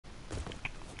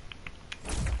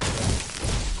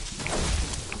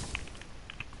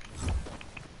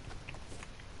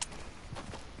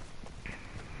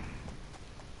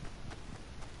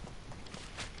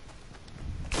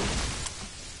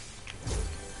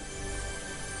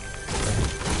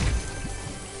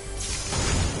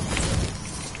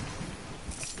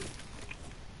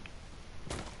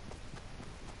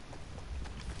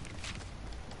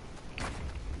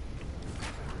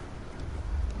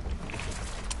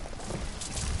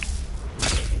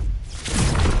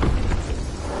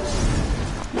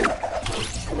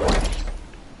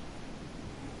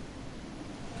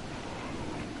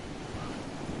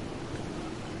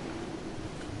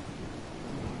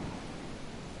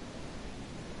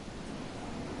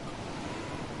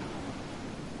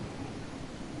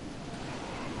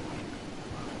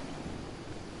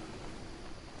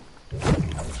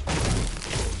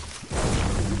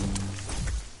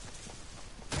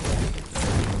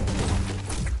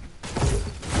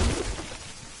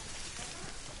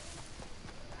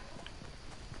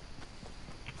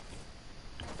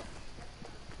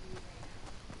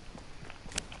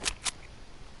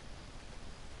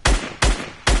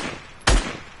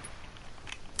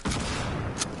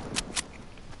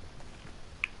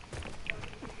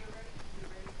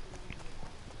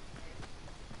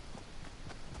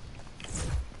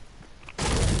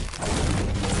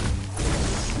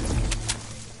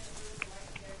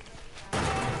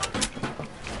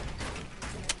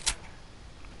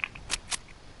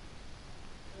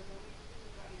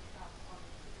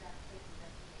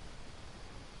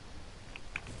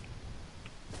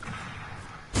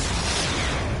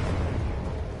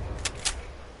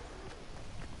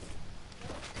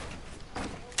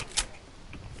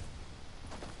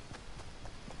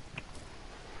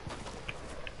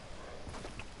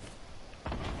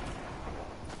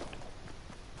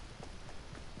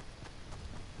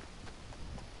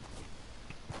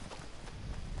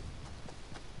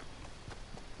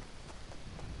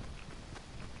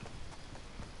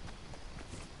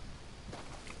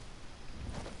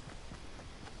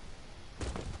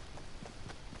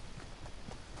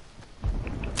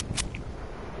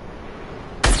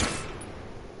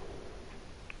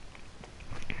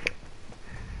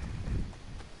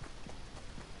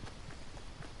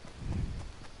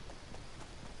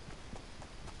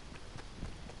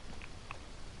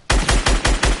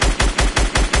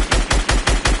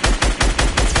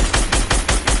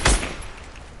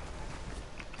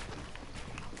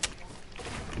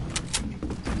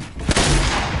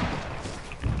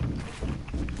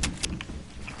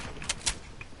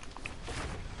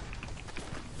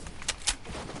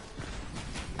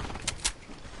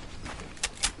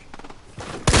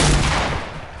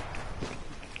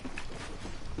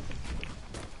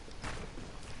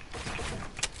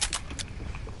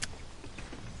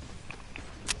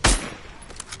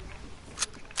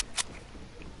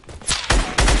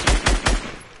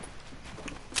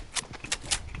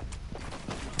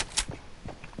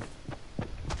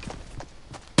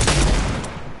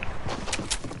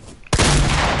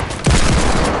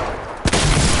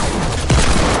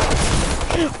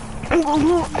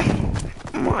Oh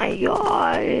my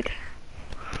god.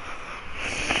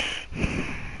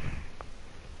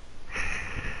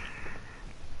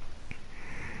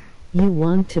 You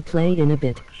want to play in a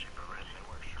bit?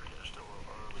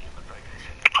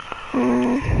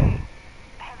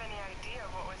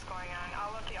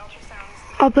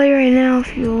 I'll play right now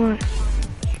if you want.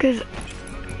 Cause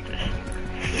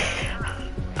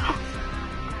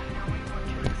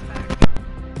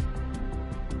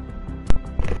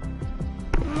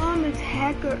Mom, it's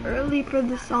hecka early for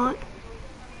the song.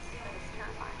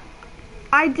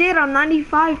 I did on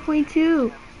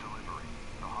 95.2.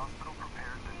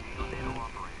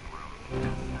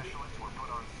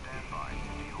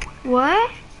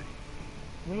 What?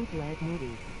 Wink like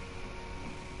movies.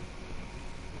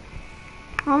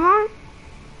 Come on.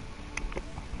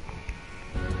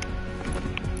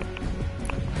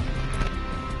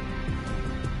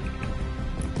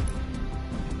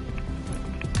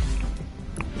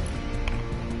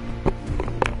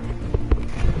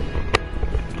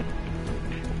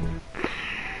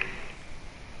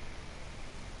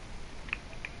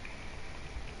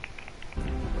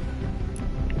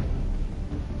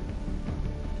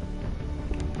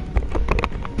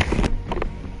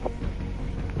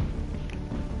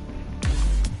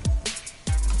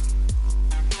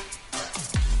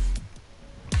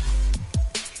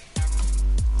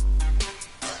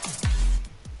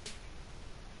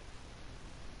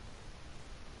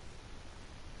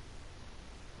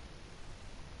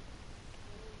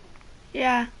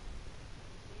 Yeah.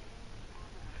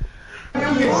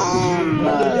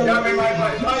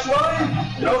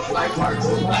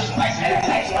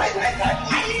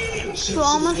 So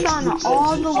almost on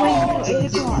all the way until 8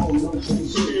 o'clock.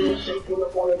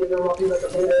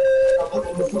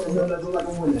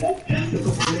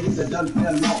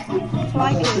 So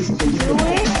I can do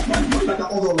it.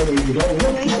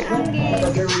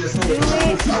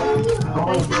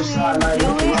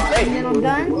 And then I'm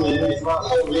done.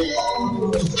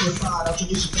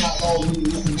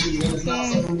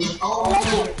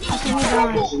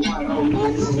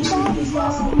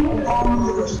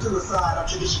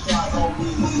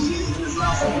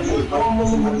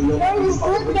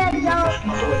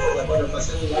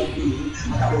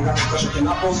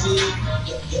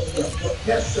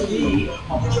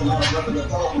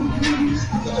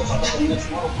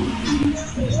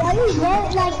 Why you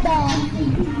get like that?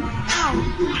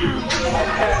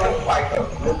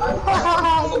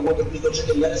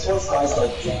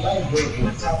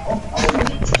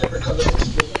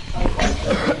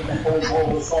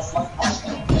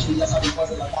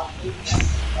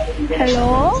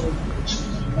 Hello?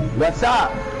 What's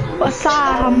up? What's up,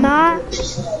 Hamna?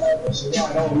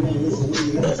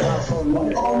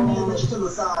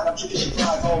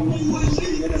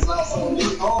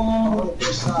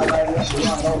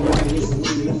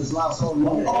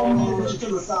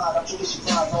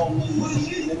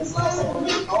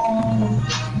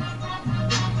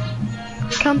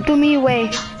 Come to me way.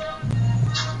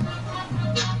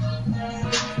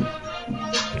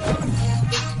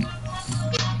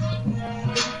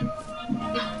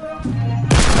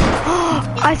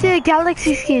 I see a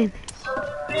galaxy skin.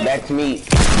 That's me.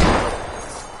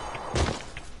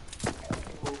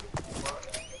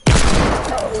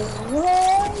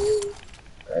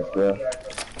 That's good.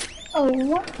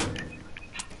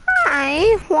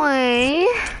 Why?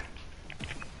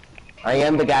 I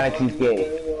am the galaxy skin.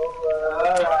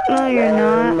 No, you're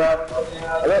not.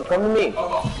 Look, come to me.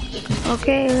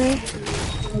 Okay.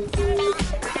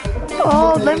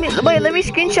 Oh, let me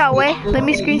screenshot way. Let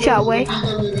me screenshot way.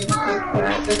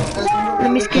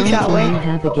 Let me screenshot way. You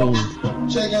have a game.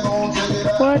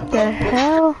 What the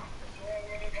hell?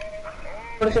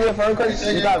 Put it in your phone because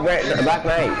you got Black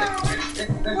Knight.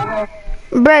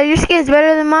 Bruh, your skin's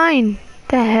better than mine.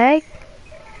 The heck?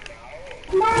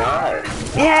 Nah.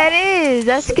 Yeah, it is.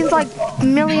 That skin's like $1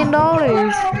 million.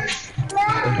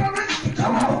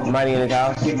 Money in his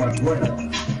house.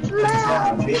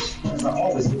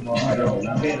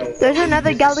 There's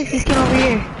another galaxy skin over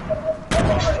here.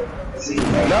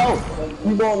 No,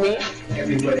 you want me?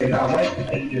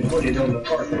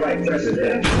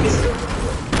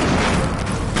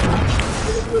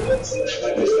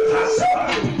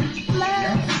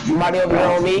 Somebody over here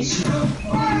on me?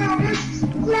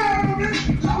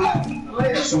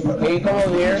 Can you come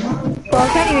over here? Bro, I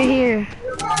can't even hear.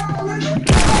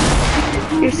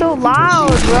 You're so loud,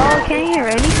 bro. I can't hear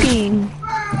anything.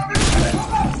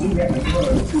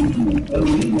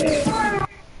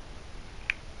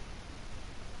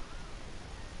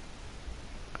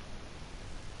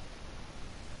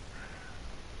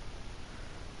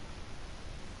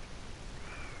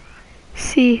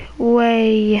 See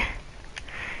Seaway.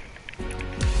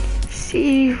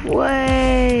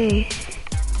 Seaway.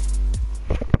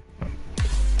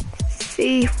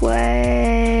 Seaway.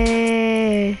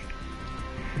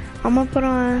 I'm gonna put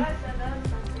on.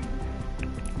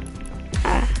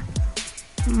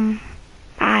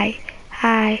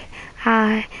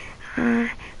 Hi.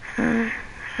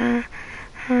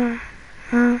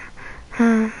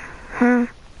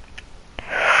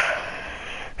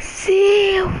 Seaway.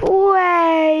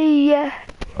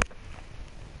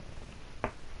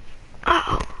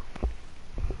 Oh.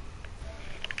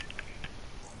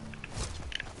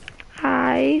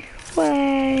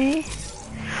 Highway.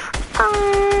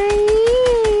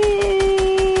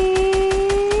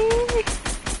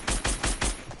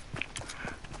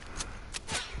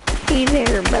 Hey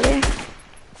there, brother.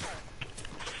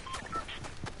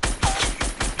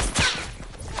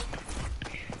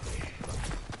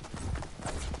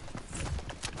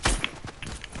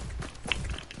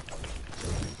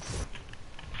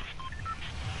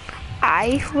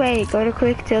 Wait, go to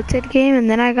quick tilted game and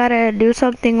then I gotta do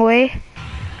something way.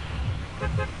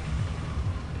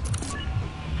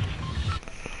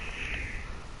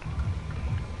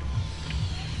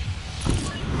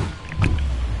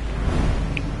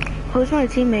 Who's my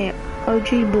teammate?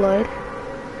 OG Blood.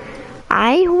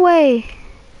 Wait.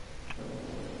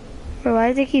 Bro, why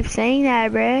does they keep saying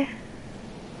that, bruh?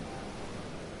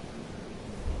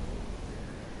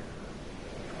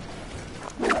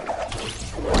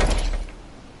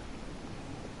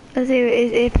 Let's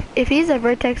see, if he's a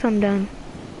vertex, I'm done.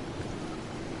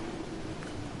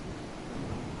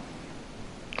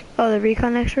 Oh, the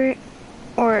recon expert?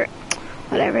 Or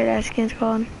whatever that skin's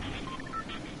called.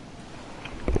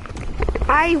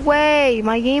 Wait,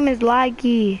 my game is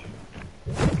laggy.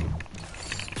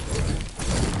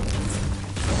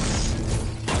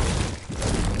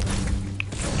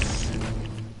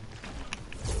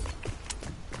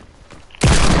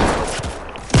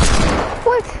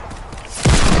 What?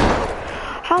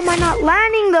 How am I not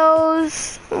landing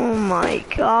those? Oh my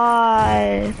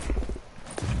god.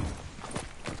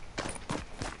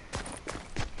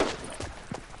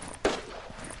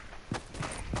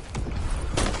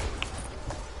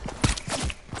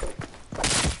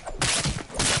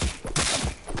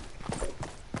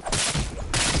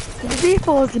 This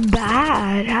default's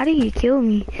bad. How do you kill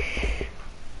me?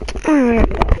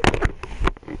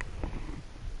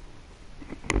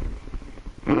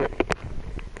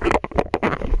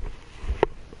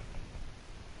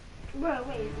 Bro,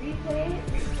 wait, replay it,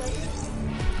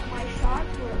 my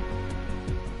shots were,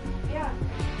 yeah.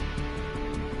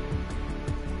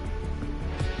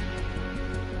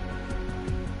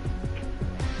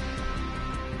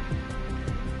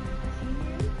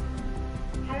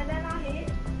 How did that not hit?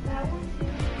 That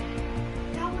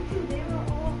one too, they were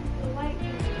all like,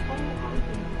 all on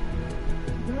them.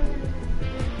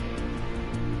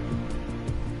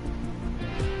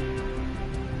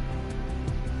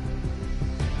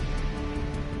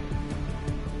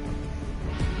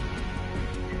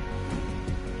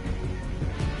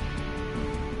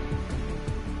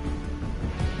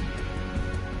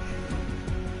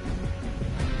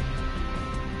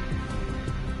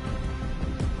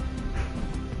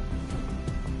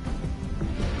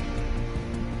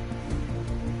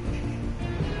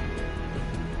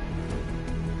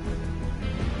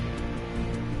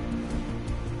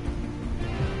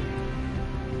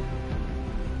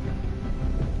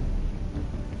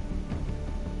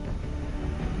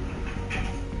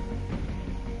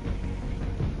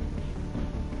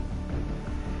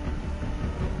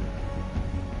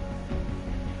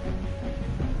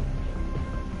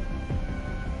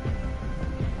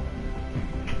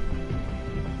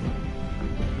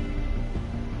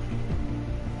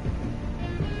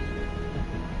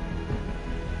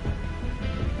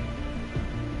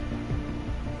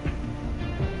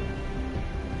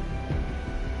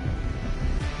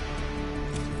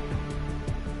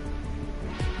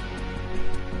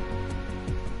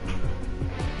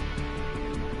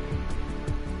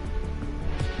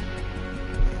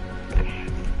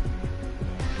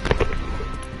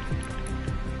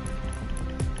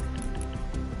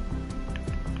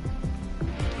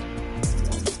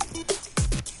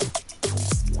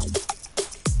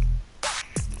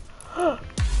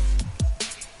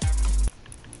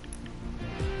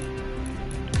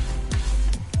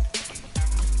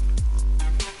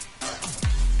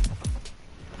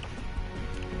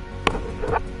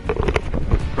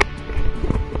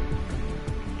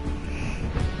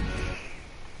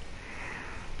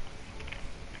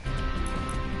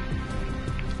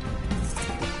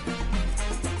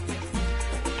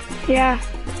 Yeah.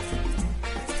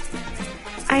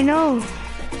 I know.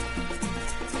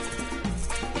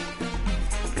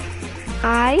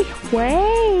 I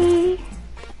way.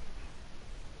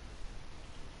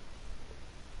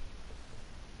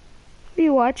 What are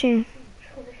you watching?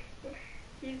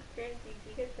 He's crazy.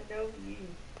 He gets to know you.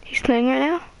 He's playing right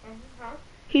now? Huh?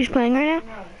 He's playing right now?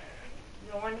 No.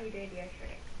 The one who did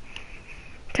yesterday.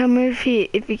 Tell me if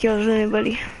he kills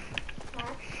anybody.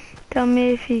 Huh? Tell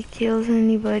me if he kills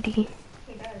anybody. He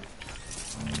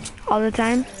does. All the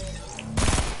time?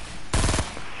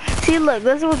 See, look,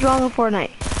 this is what's wrong with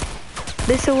Fortnite.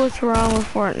 This is what's wrong with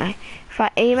Fortnite. If I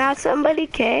aim at somebody,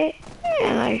 okay,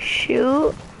 and I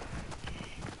shoot.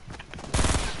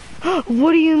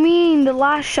 What do you mean? The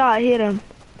last shot hit him.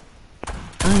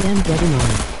 I am getting on.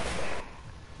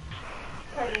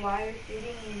 Because while you're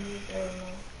shooting, you use the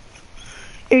remote.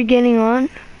 You're getting on?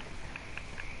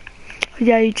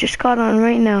 Yeah, you just got on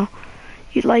right now.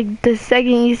 You like the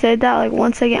second you said that, like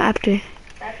 1 second after.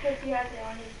 That's because he has it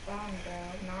on his phone, bro.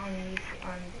 Not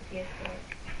on the PS4.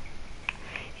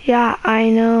 Yeah, I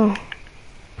know.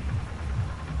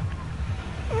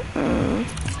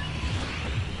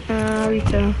 We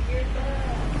go.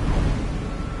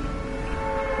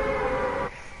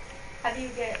 How do you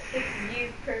get 6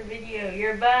 views per video?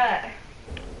 Your butt.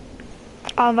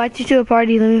 I'll invite you to a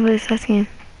party. Let me play this last game.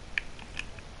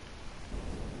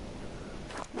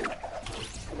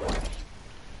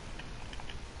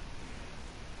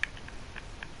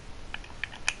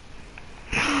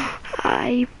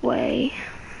 I way.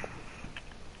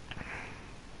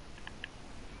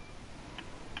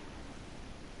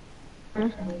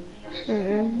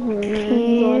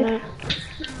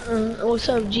 What's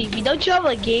up, GB? Don't you have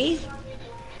a game?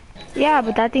 Yeah,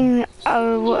 but that thing,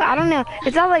 I don't know.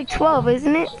 It's at like 12,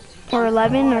 isn't it? Or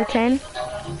 11 or 10?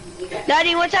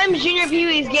 Daddy, what time is Junior Pee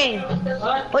Wee's game?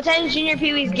 What time is Junior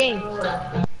Pee Wee's game?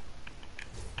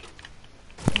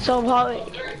 So probably,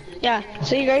 yeah.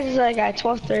 So you guys is like at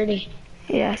 12:30.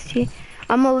 Yeah, see?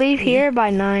 I'm gonna leave here by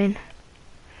 9.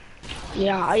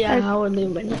 Yeah, I would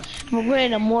leave, but we're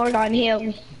putting a morgue on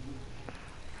him.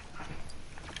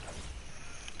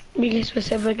 Because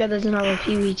Pacifica doesn't have a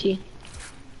PVT.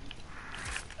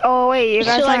 Oh, wait, you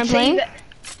guys So, aren't playing?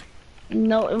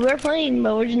 No, we're playing,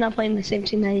 but we're just not playing the same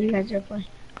team that you guys are playing.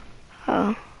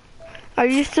 Oh. Are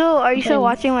you still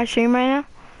watching my stream right now?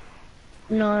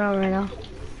 No, not right now.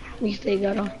 We stay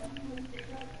got on.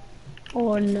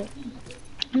 Oh no.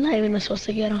 I'm not even supposed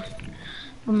to get on.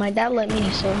 But my dad let me,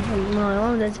 so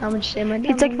no, that's how much say my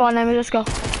dad. It's like fun, let me just go.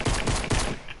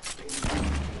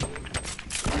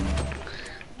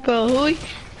 Bro,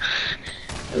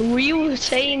 were you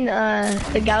saying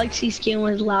the Galaxy skin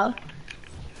was loud?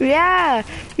 Yeah,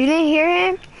 you didn't hear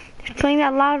him? He's playing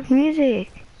that loud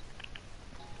music.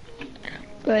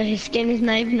 But his skin is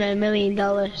not even $1 million.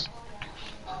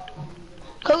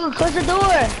 Coco, close the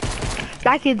door!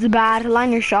 That kid's bad.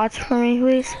 Line your shots for me,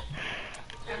 please.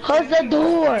 Close the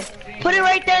door! Put it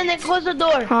right there and then close the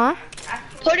door! Huh?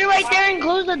 Put it right there and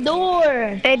close the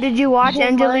door! Hey, did you watch Oh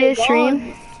Angelia's my stream?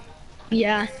 God.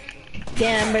 Yeah.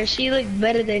 Damn, but she looked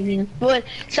better than you. But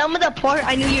some of the part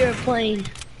I knew you were playing.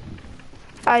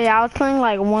 Oh yeah, I was playing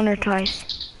like 1 or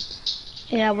twice.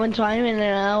 Yeah, one time and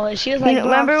then she was like, You know,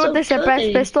 remember I'm with the so suppressed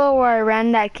good. pistol where I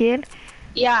ran that kid?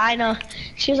 Yeah, I know.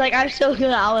 She was like, I'm so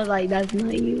good. I was like, that's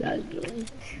not you, that's me.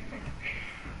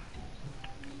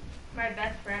 My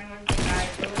best friend was the guy.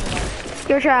 It was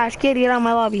You're trash, kid. Get on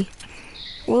my lobby.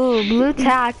 Whoa, blue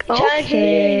tack. Trying to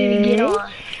Okay. get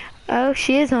on. Oh,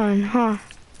 she is on, huh?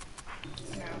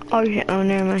 Oh, oh,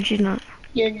 never mind. She's not.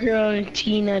 Your girl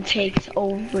Tina takes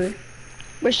over.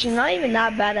 But she's not even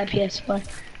that bad at PS4.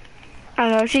 I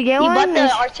don't know. She get You one. bought the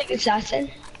Arctic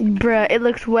Assassin? Bruh, it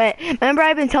looks wet. Remember,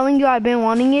 I've been telling you I've been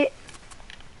wanting it.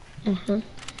 And then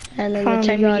Finally the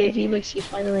time got you it. get V-Bucks, you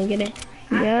finally get it.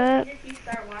 Yep. Did you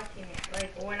start watching it?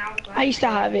 Like when I was I used to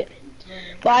have it.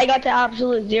 But I got the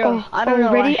absolute zero. Oh, I don't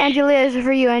know ready? why. Angelia, this is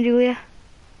for you, Angelia.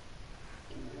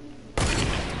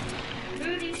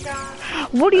 booty shot.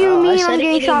 What do you mean Instead I'm of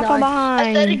getting shot from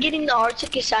Instead of behind? getting the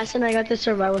Arctic Assassin, I got the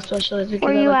Survival Specialist. Because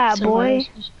Where I you like at, the Survival boy?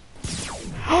 Specialist.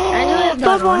 Angela's From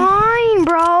not on. behind,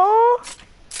 bro.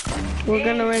 We're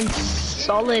gonna run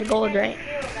solid gold, right?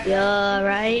 Yeah,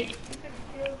 right?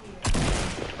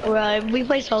 Right, we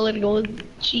play solid gold.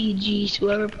 GG's,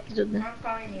 whoever plays with them. I'm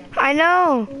calling you. I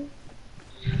know.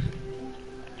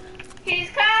 He's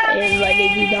coming. It's my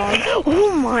baby dog.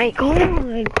 Oh my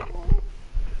god.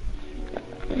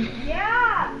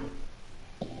 Yeah.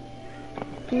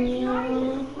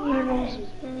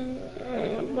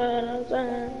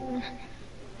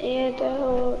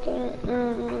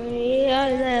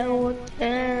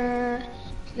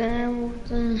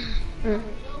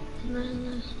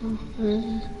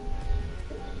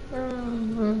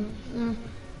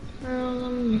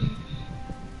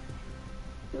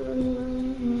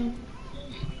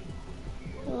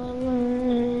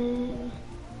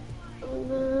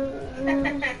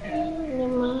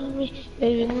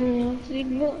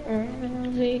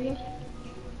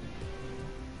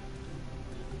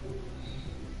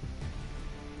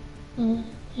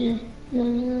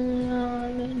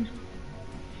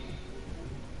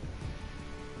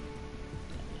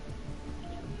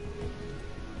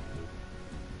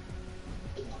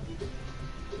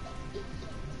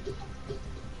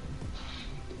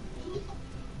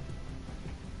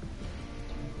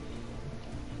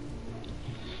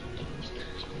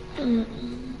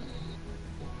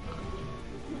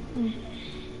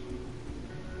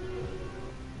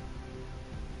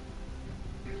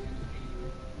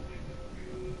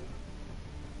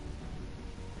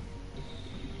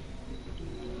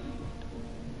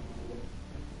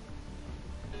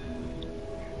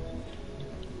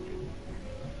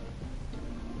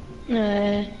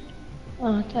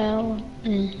 Oh, that one.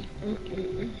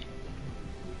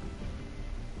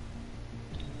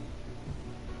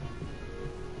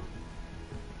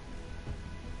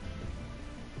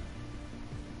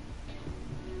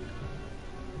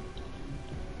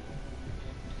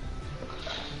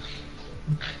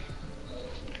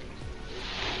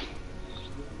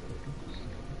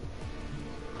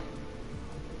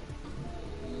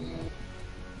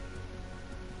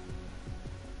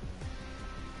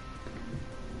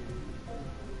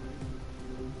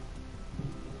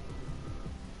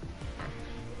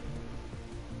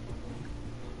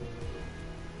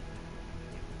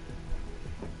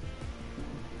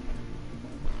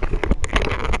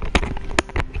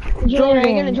 Julian, are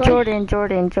you gonna join?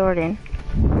 Jordan.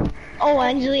 Oh,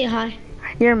 Angelia, hi.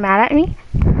 You're mad at me?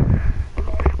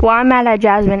 Well, I'm mad at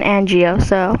Jasmine and Gio,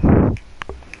 so.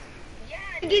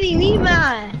 You're getting me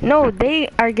mad. No, they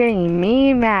are getting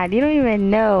me mad. You don't even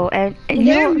know. And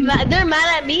They're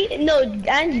mad at me. No,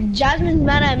 and Jasmine's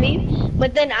mad at me.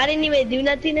 But then I didn't even do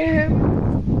nothing to her.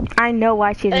 I know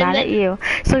why she's mad at you.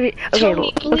 So wait,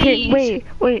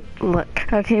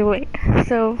 look. Okay, wait.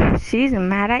 So she's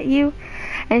mad at you,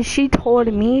 and she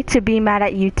told me to be mad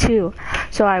at you too.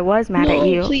 So I was mad at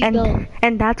you,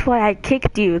 and that's why I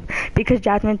kicked you, because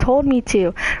Jasmine told me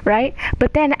to, right?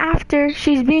 But then after,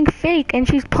 she's being fake and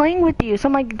she's playing with you. So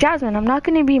I'm like, Jasmine, I'm not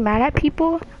gonna be mad at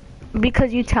people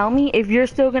because you tell me if you're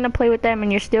still gonna play with them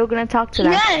and you're still gonna talk to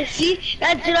them. Yeah, see,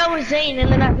 that's what I was saying. And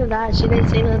then after that, she didn't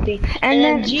say nothing. And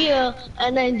then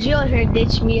Gio here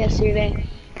ditched me yesterday.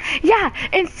 Yeah,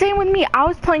 and same with me. I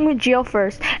was playing with Gio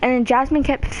first, and then Jasmine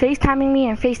kept FaceTiming me,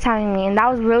 and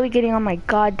that was really getting on my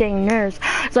goddamn nerves.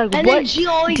 It's like, and what then Gio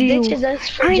always ditches us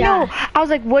for I know. I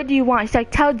was like, what do you want? She's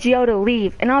like, tell Gio to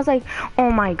leave. And I was like,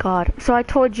 oh my god. So I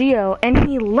told Gio, and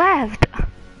he left.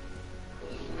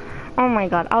 Oh my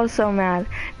god, I was so mad.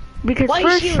 Because why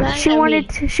first she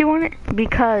wanted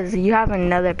because you have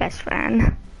another best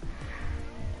friend.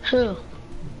 Who?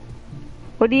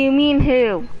 What do you mean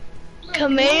who?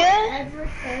 Kamea?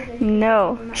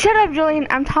 No. Shut up, Julian.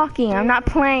 I'm talking. I'm not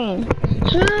playing.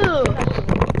 Who?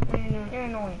 You're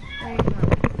annoying.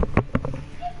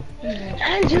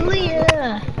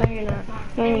 Angelia. No, you're not.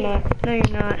 No, you're not. No, you're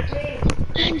not.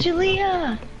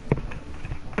 Angelia.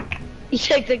 You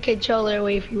took the controller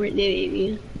away from her, didn't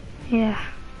you? Yeah.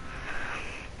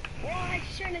 Why?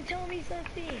 She's trying to tell me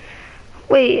something.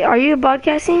 Wait, are you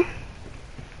broadcasting?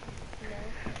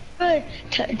 But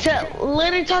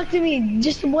let her talk to me.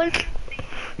 Just one.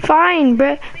 Fine,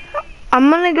 bruh. I'm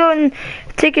gonna go and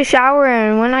take a shower,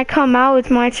 and when I come out, it's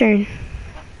my turn.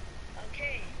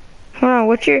 Okay. Hold on.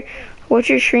 What's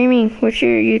your streaming? What's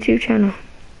your YouTube channel?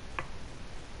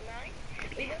 Mine?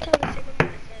 We don't have the same amount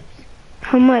of subs.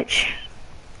 How much?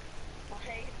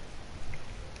 Okay.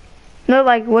 No,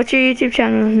 like, what's your YouTube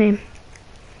channel name?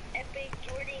 Epic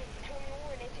Jordan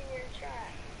 21. It's in your chat.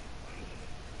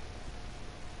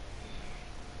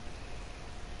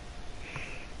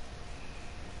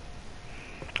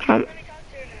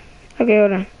 Okay,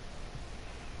 hold on.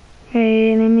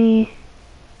 Hey, let me.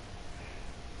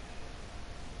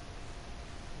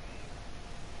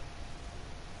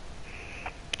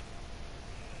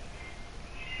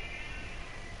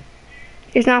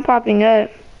 It's not popping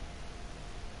up.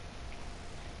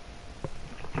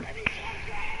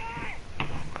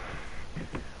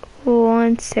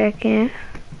 One second.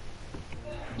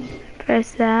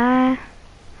 Press that.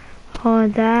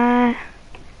 Hold that.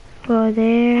 Go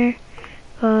there.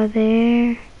 Go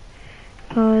there.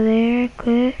 Go there.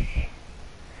 Click.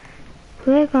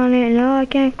 Click on it. No, I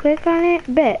can't click on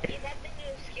it. Bet. Is that the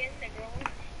new skin, the girl one?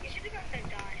 You should have got that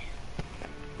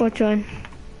guy. Which one?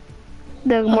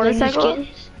 The motorcycle?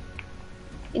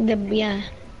 Yeah.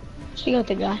 She got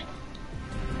the guy.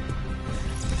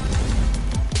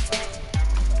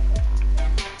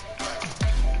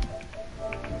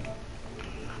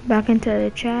 Back into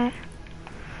the chat.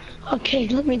 Okay,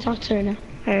 let me talk to her now.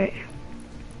 Alright.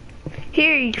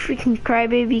 Here, you freaking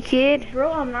crybaby kid.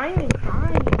 Bro, I'm not even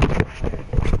crying.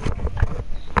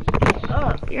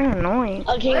 Oh, you're annoying.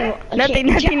 Okay, Nothing.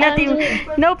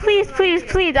 No, please.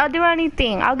 I'll do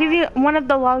anything. I'll give you one of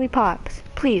the lollipops.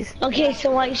 Please. Okay,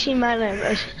 so why is she mad at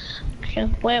me? Okay,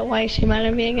 why is she mad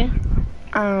at me again?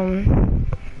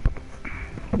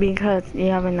 Because you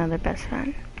have another best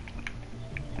friend.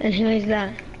 And who is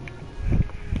that?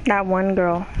 That one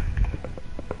girl.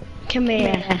 Come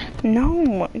here.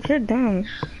 No, you're dumb.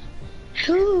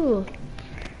 Who?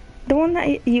 The one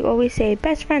that you always say,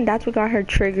 best friend, that's what got her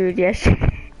triggered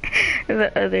yesterday.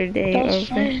 The other day. Best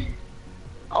friend?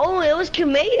 Oh, it was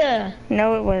Kamea.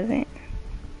 No, it wasn't.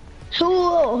 Who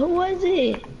was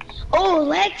it? Oh,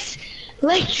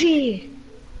 Lexi.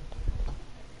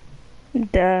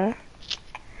 Duh.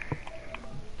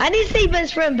 I didn't say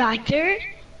best friend back there.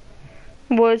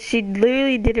 Well, she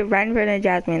literally did it right in front of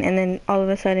Jasmine, and then all of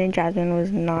a sudden Jasmine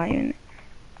was not even.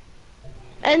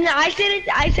 And I said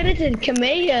it to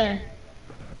Kamea.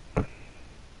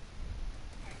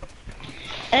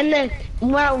 And then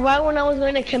right when I was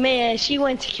going to Kamea, she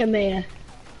went to Kamea.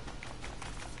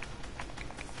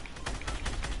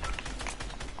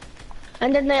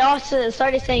 And then they also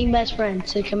started saying best friend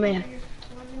to Kamea.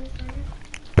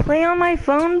 Play on my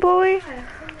phone, boy.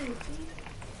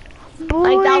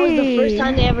 Boy. Like that was the first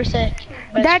time they ever said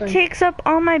best that friend. takes up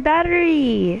all my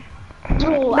battery.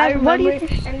 Oh, I remember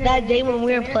that day when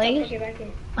we were playing.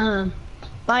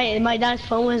 My dad's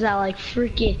phone was at like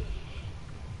freaking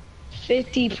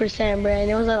 50%, bro,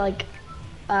 and it was at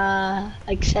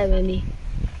like 70.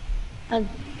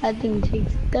 That thing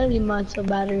takes 30 months of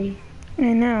battery.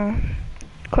 I know.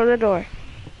 Close the door.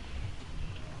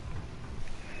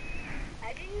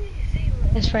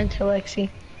 Best friend to Lexi.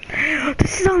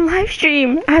 This is on live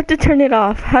stream. I have to turn it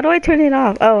off. How do I turn it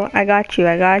off? Oh, I got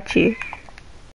you.